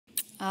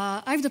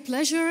I have the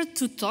pleasure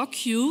to talk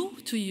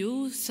to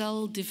you,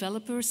 cell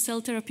developers,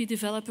 cell therapy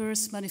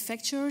developers,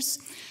 manufacturers,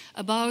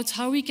 about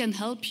how we can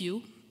help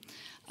you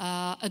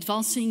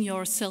advancing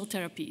your cell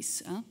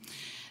therapies,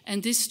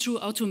 and this through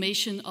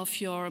automation of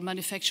your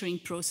manufacturing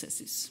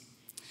processes.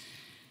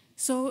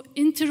 So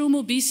in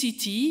Terumo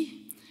BCT,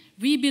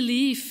 we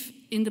believe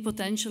in the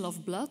potential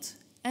of blood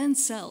and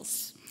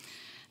cells,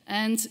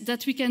 and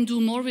that we can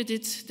do more with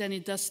it than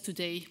it does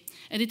today.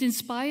 And it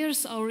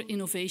inspires our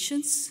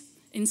innovations,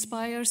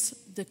 inspires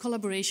the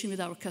collaboration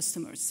with our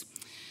customers.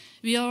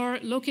 We are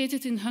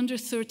located in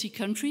 130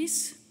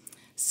 countries,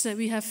 so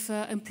we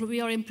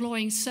are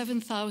employing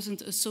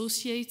 7,000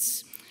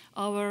 associates.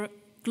 Our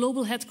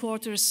global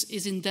headquarters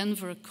is in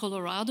Denver,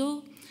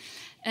 Colorado,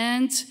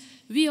 and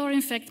we are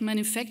in fact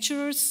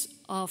manufacturers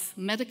of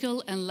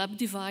medical and lab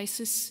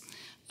devices,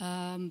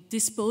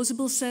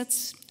 disposable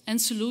sets and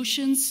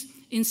solutions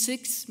in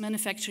 6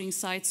 manufacturing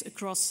sites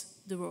across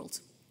the world.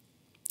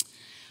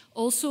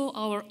 Also,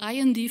 our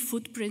I&D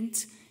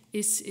footprint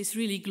is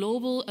really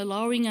global,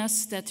 allowing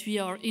us that we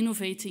are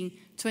innovating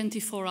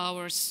 24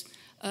 hours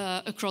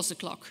across the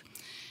clock.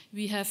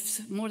 We have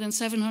more than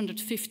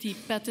 750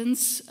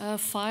 patents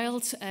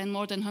filed and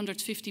more than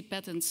 150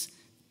 patents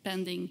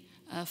pending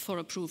for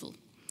approval.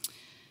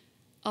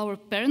 Our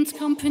parent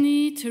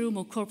company,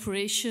 Terumo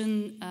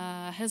Corporation,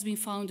 has been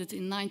founded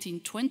in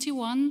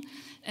 1921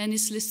 and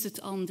is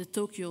listed on the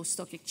Tokyo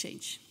Stock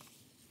Exchange.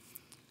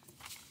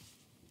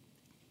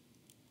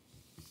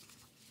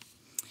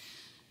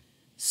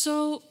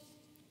 So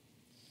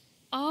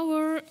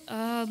our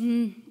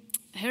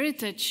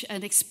heritage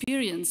and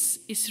experience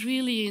is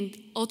really in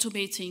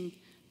automating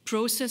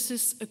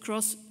processes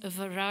across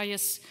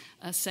various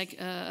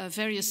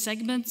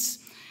segments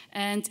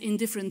and in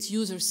different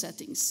user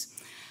settings.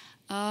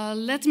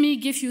 Let me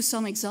give you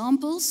some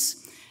examples,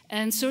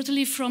 and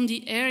certainly from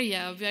the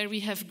area where we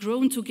have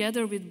grown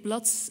together with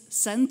blood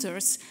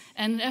centers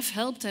and have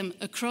helped them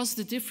across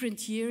the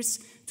different years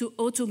to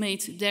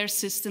automate their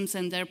systems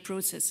and their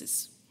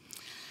processes.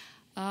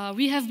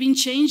 We have been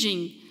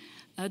changing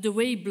the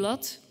way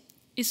blood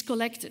is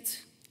collected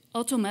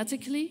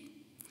automatically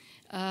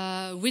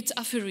with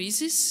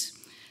apheresis,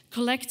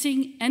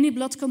 collecting any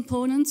blood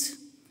component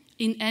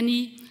in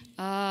any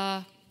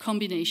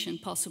combination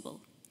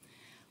possible.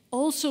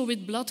 Also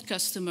with blood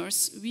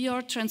customers, we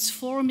are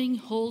transforming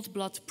whole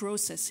blood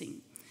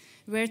processing,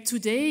 where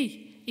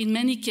today, in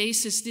many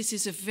cases, this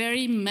is a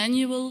very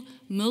manual,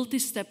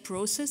 multi-step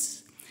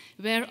process,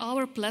 where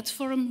our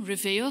platform,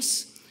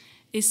 Reveos,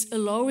 is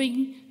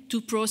allowing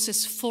to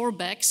process 4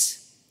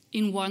 bags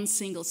in one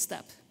single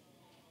step.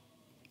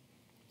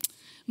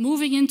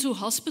 Moving into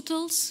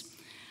hospitals,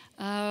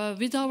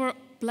 with our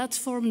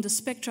platform, the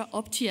Spectra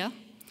Optia,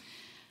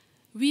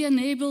 we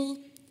enable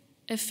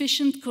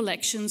efficient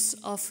collections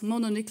of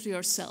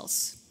mononuclear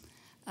cells.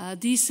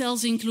 These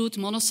cells include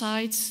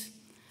monocytes,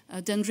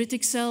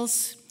 dendritic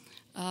cells,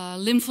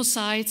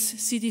 lymphocytes,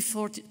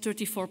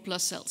 CD34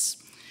 plus cells.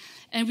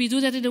 And we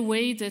do that in a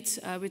way that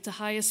with the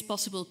highest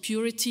possible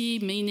purity,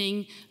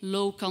 meaning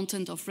low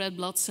content of red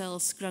blood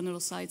cells,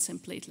 granulocytes,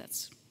 and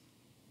platelets.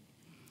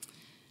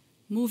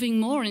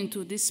 Moving more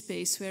into this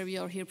space where we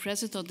are here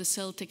present on the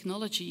cell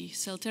technology,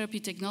 cell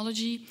therapy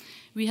technology,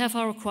 we have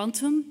our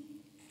quantum,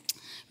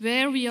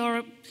 where we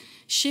are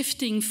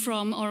shifting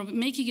from, or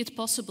making it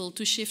possible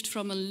to shift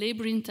from a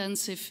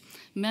labor-intensive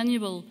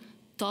manual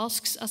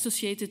tasks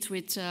associated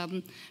with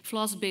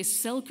flask-based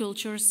cell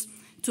cultures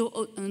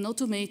to an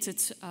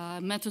automated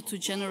method to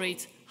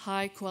generate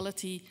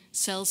high-quality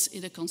cells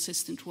in a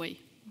consistent way.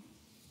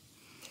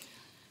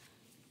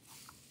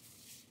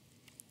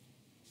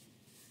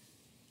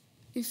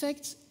 In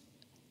fact,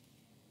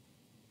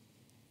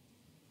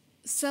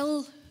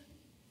 cell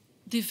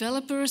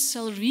developers,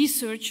 cell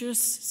researchers,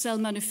 cell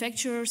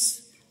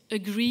manufacturers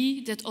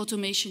agree that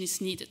automation is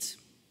needed.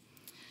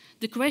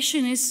 The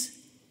question is,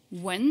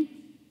 when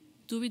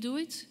do we do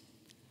it?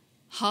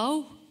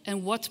 How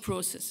and what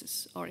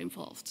processes are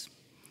involved?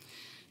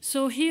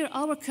 So here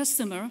our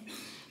customer,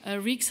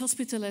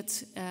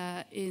 Rigshospitalet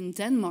in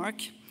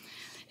Denmark,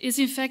 is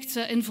in fact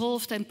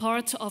involved and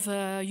part of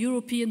a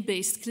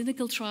European-based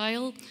clinical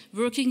trial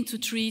working to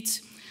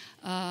treat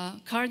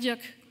cardiac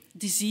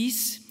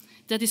disease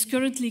that is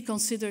currently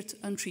considered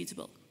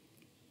untreatable.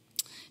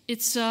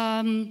 It's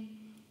a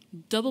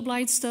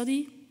double-blind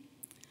study,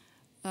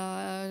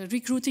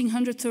 recruiting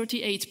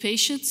 138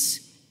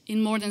 patients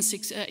in more than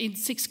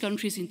 6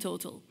 countries in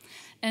total.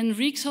 And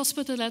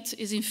Rigshospitalet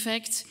is in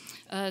fact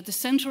the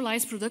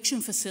centralized production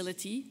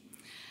facility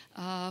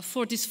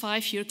for this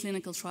 5-year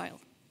clinical trial.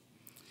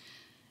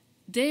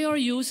 They are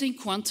using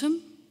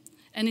quantum,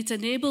 and it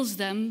enables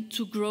them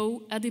to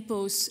grow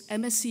adipose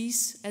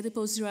MSCs,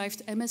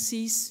 adipose-derived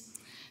MSCs,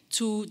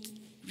 to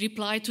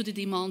reply to the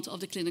demand of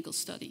the clinical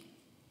study.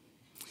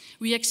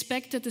 We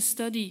expect that the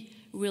study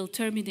will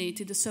terminate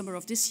in the summer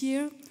of this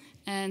year,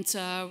 and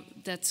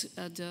that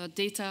the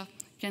data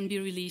can be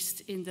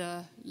released in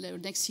the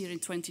next year in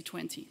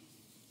 2020.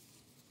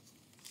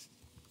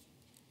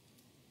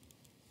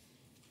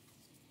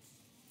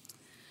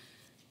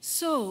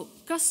 So,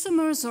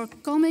 customers are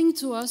coming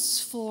to us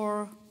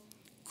for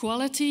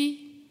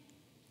quality,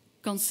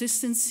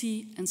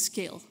 consistency, and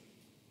scale.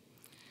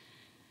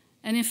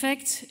 And in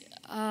fact,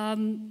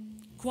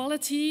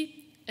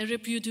 quality and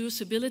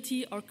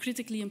reproducibility are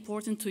critically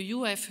important to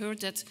you. I've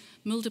heard that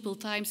multiple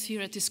times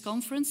here at this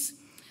conference.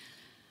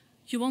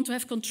 You want to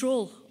have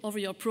control over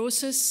your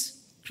process,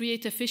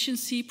 create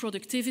efficiency,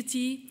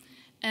 productivity,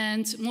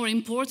 and more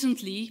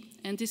importantly,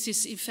 and this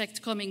is in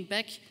fact coming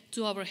back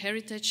to our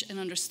heritage and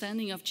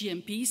understanding of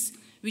GMPs,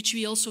 which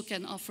we also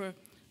can offer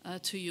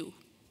to you.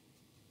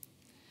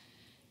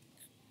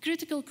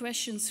 Critical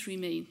questions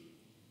remain.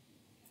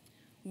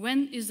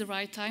 When is the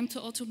right time to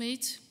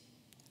automate?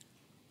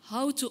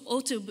 How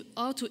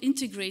to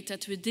integrate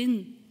that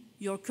within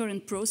your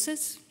current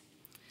process?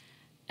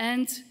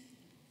 And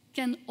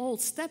can all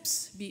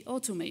steps be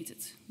automated?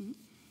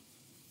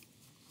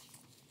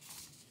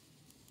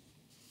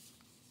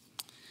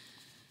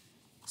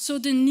 So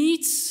the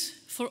needs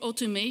for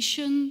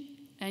automation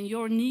and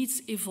your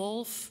needs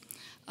evolve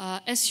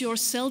as your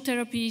cell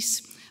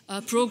therapies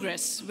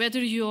progress, whether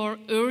you're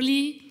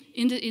early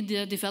in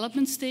the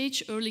development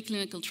stage, early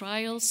clinical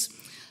trials,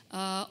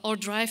 or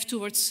drive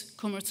towards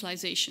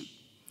commercialization.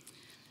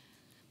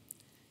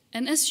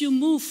 And as you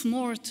move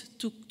more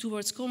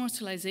towards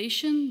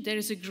commercialization, there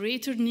is a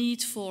greater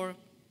need for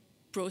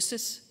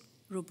process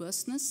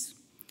robustness,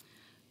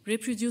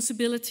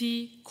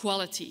 reproducibility,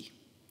 quality,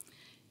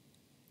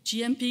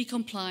 GMP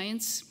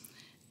compliance,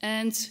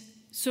 and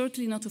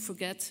certainly not to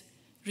forget,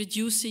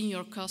 reducing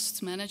your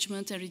cost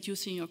management and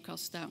reducing your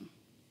costs down.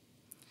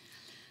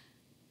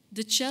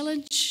 The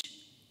challenge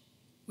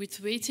with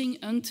waiting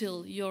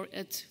until you're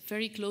at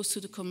very close to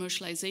the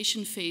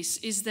commercialization phase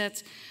is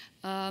that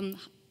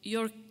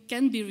it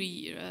can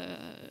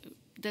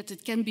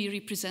be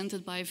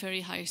represented by very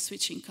high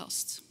switching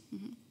costs,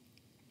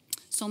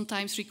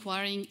 sometimes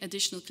requiring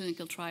additional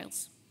clinical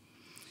trials.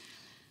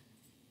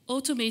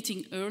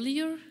 Automating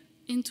earlier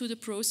into the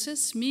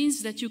process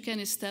means that you can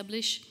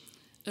establish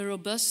a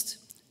robust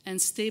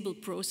and stable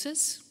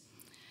process.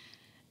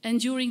 And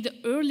during the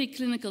early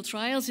clinical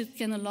trials, it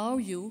can allow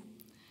you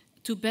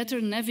to better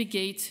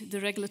navigate the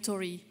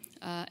regulatory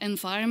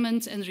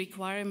environment and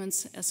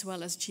requirements as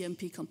well as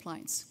GMP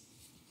compliance.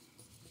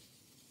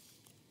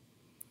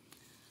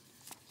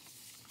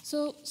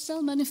 So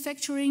cell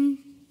manufacturing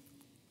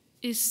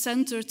is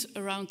centered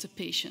around the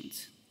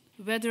patient,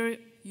 whether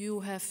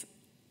you have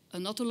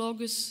an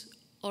autologous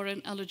or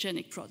an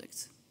allogenic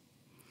product.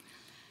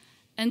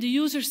 And the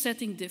user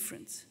setting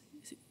different.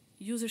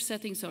 User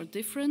settings are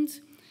different.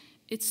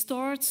 It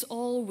starts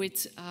all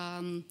with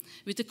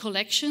the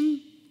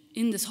collection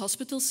in this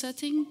hospital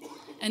setting,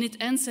 and it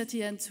ends at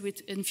the end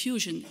with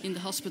infusion in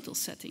the hospital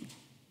setting.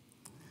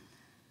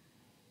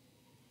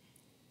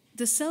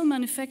 The cell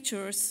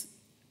manufacturers,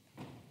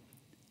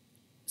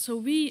 so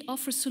we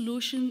offer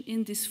solution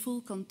in this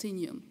full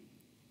continuum.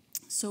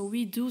 So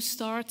we do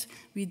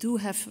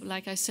have,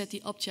 like I said, the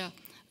Optia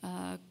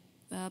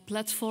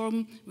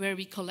platform where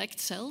we collect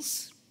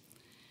cells.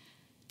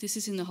 This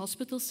is in the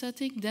hospital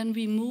setting. Then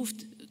we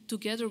moved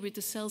together with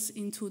the cells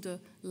into the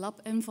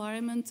lab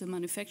environment, the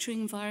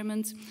manufacturing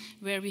environment,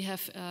 where we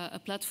have a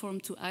platform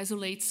to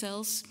isolate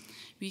cells.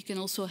 We can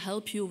also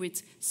help you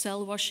with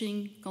cell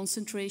washing,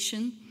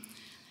 concentration.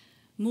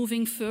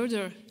 Moving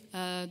further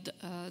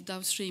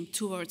downstream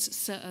towards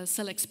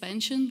cell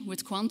expansion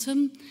with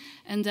quantum,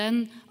 and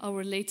then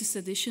our latest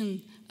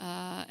addition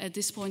at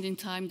this point in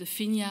time, the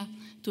FINIA,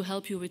 to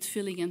help you with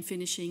filling and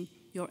finishing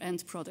your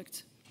end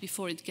product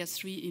before it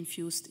gets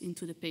re-infused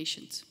into the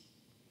patient.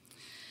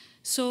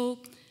 So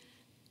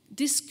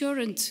these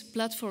current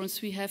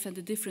platforms we have and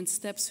the different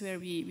steps where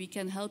we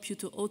can help you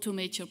to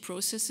automate your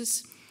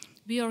processes,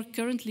 we are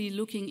currently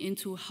looking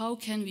into how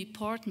can we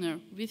partner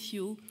with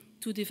you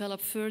to develop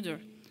further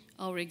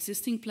our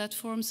existing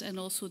platforms and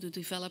also to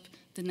develop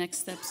the next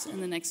steps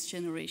and the next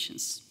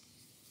generations.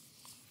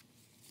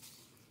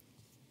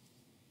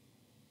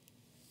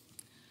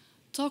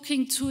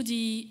 Talking to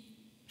the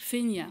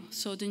FINIA,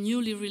 so the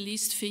newly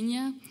released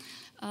FINIA,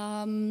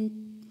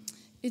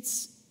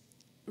 it's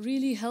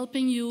really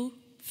helping you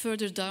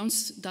further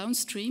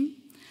downstream.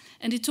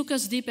 And it took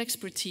us deep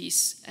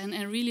expertise and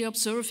really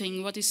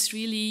observing what is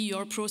really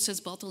your process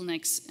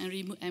bottlenecks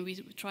and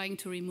we're trying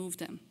to remove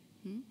them.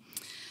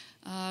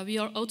 We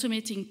are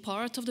automating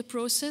part of the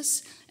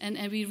process and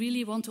we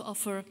really want to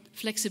offer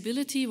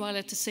flexibility while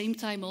at the same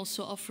time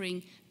also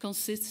offering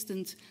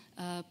consistent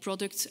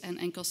products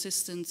and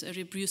consistent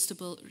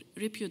reproducible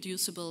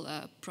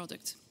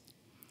product.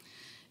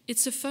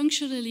 It's a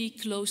functionally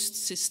closed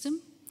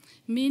system,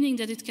 meaning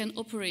that it can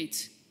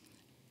operate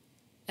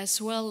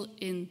as well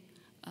in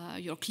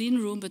your clean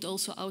room, but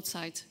also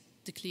outside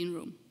the clean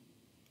room.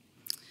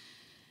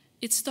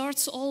 It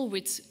starts all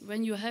with,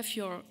 when you have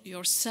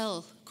your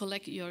cell,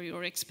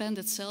 your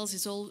expanded cells,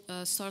 it all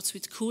starts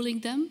with cooling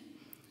them,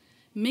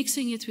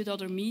 mixing it with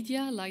other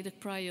media, like the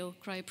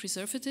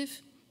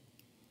cryopreservative.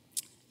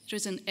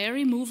 There's an air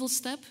removal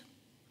step,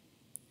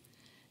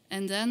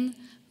 and then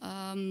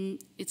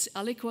It's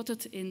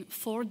aliquoted in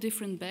 4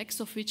 different bags,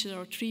 of which there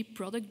are 3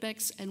 product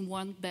bags and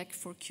 1 bag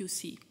for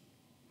QC.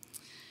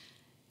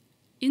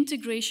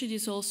 Integration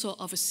is also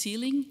of a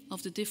sealing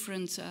of the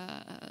different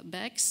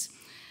bags.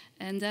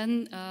 And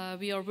then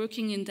we are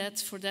working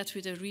for that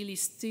with a really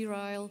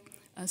sterile,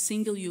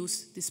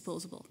 single-use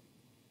disposable.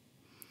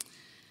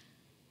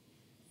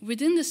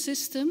 Within the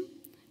system,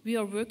 we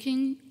are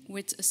working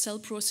with a cell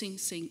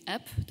processing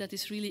app that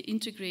is really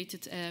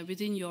integrated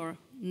within your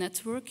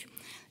network,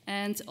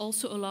 and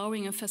also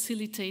allowing and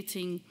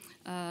facilitating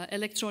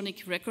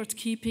electronic record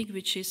keeping,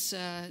 which is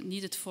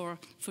needed for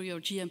your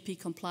GMP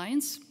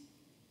compliance.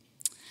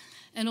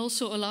 And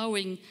also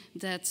allowing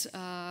that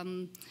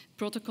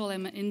protocol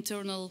and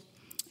internal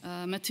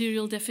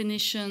material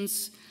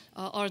definitions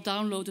are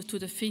downloaded to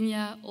the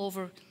FINIA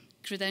over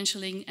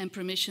credentialing and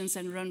permissions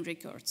and run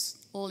records,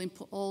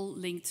 all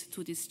linked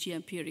to these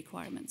GMP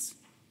requirements.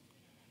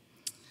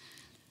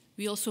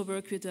 We also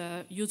work with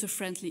a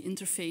user-friendly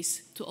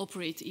interface to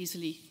operate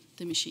easily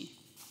the machine.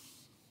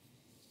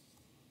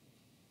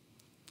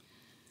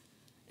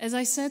 As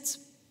I said,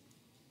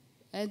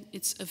 and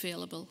it's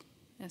available,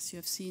 as you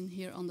have seen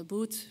here on the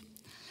booth.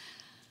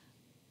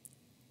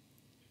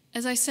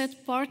 As I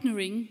said,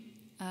 partnering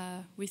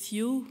with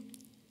you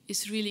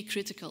is really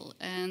critical,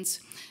 and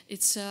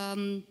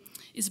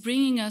it's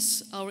bringing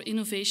us our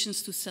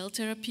innovations to cell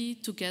therapy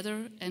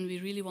together, and we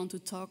really want to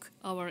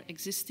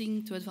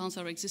to advance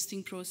our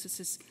existing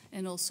processes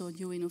and also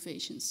new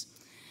innovations.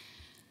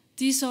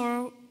 These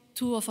are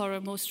 2 of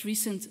our most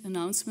recent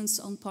announcements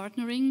on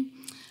partnering.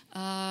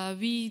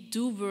 We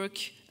do work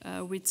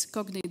with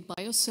Cognate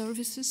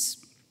Bioservices,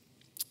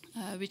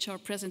 which are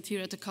present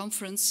here at the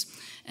conference,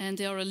 and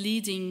they are a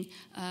leading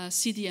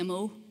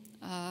CDMO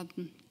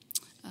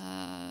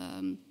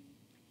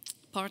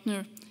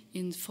partner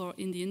in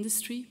the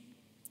industry.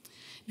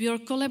 We are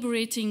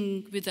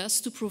collaborating with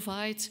us to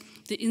provide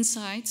the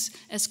insights,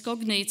 as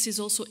Cognate is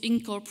also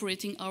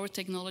incorporating our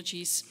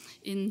technologies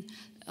and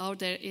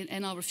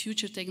our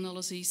future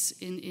technologies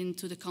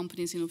into the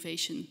company's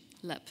innovation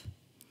lab.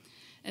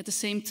 At the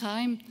same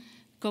time,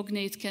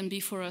 Cognate can be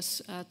for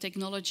us a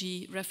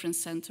technology reference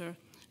center,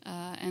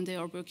 and they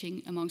are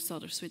working, amongst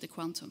others, with the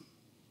quantum.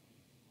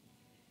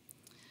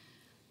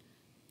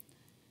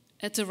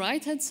 At the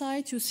right-hand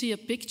side, you see a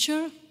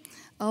picture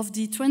of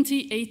the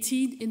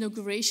 2018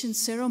 inauguration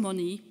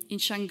ceremony in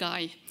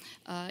Shanghai,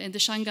 in the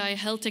Shanghai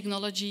Health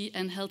Technology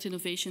and Health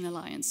Innovation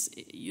Alliance.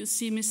 You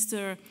see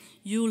Mr.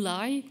 Yu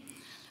Lai,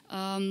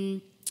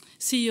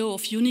 CEO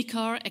of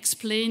Unicar,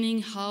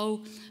 explaining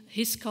how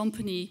his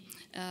company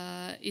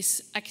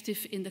is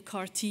active in the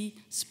CAR-T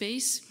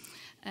space,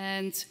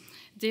 and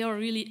they are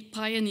really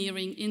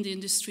pioneering in the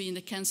industry, in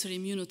the cancer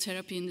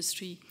immunotherapy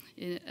industry.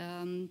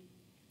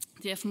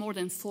 They have more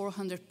than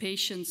 400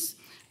 patients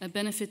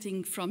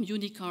benefiting from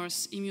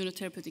Unicar's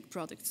immunotherapeutic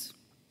products.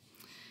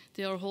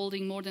 They are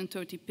holding more than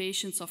 30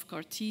 patients of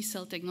CAR-T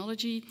cell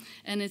technology,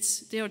 and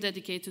they are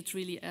dedicated to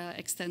really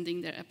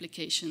extending their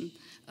application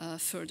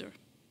further.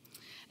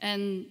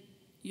 And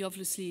you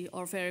obviously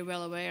are very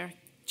well aware,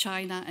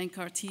 China and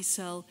CAR-T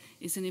cell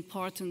is an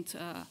important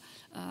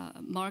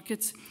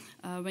market.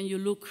 When you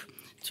look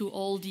to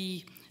all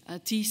the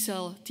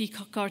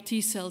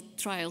CAR-T cell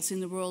trials in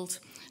the world,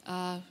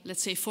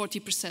 let's say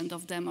 40%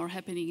 of them are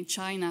happening in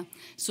China.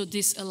 So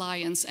this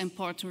alliance and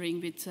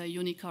partnering with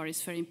Unicar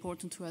is very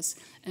important to us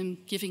and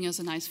giving us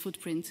a nice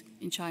footprint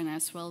in China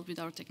as well with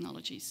our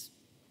technologies.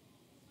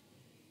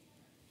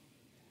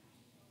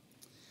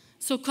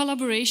 So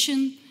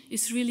collaboration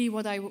is really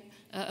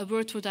a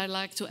word what I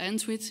like to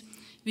end with.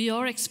 We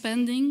are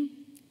expanding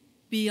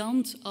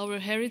beyond our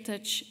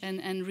heritage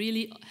and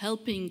really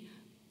helping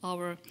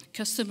our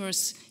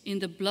customers in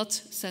the blood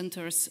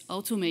centers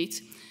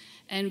automate.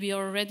 And we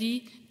are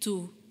ready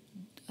to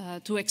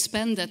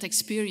expand that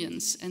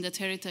experience and that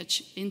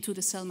heritage into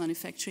the cell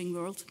manufacturing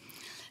world.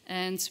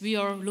 And we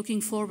are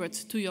looking forward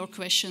to your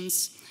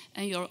questions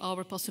and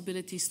our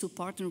possibilities to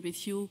partner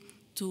with you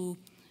to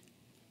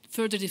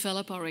further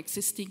develop our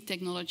existing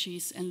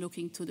technologies and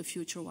looking to the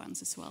future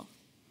ones as well.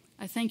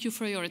 I thank you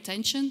for your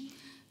attention.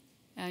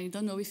 I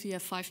don't know if you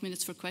have 5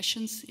 minutes for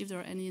questions. If there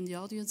are any in the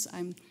audience,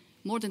 I'm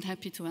more than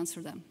happy to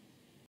answer them.